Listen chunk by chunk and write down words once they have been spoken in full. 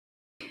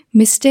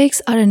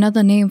Mistakes are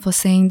another name for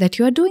saying that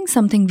you are doing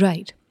something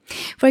right.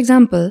 For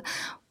example,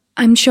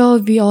 I'm sure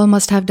we all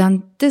must have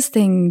done this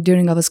thing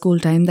during our school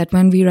time that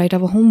when we write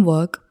our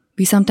homework,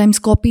 we sometimes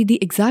copy the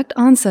exact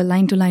answer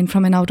line to line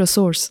from an outer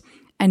source.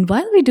 And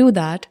while we do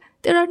that,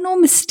 there are no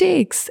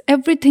mistakes.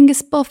 Everything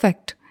is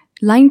perfect.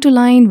 Line to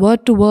line,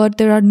 word to word,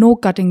 there are no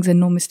cuttings and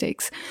no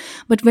mistakes.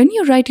 But when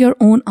you write your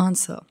own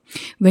answer,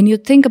 when you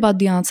think about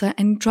the answer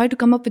and try to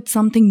come up with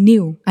something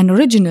new and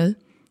original,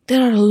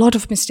 there are a lot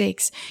of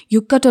mistakes.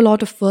 You cut a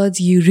lot of words,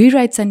 you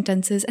rewrite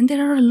sentences, and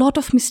there are a lot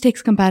of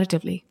mistakes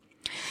comparatively.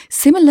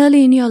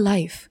 Similarly, in your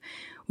life,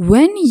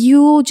 when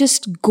you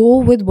just go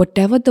with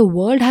whatever the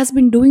world has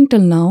been doing till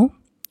now,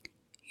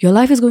 your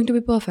life is going to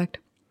be perfect.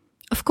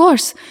 Of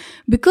course,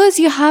 because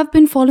you have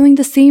been following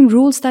the same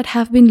rules that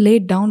have been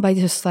laid down by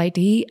the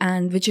society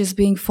and which is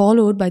being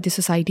followed by the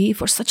society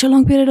for such a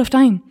long period of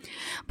time.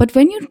 But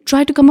when you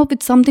try to come up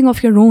with something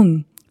of your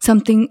own,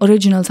 something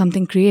original,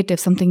 something creative,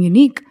 something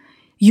unique,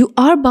 you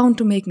are bound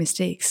to make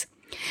mistakes.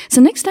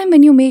 So next time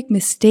when you make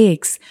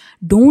mistakes,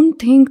 don't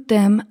think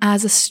them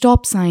as a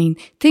stop sign.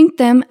 Think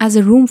them as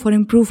a room for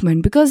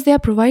improvement because they are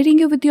providing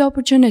you with the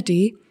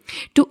opportunity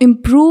to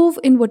improve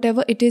in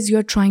whatever it is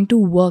you're trying to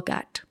work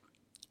at.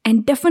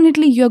 And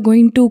definitely you're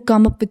going to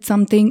come up with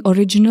something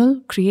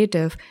original,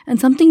 creative, and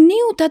something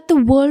new that the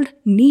world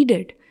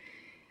needed.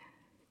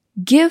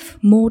 Give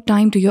more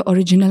time to your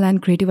original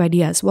and creative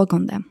ideas. Work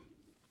on them.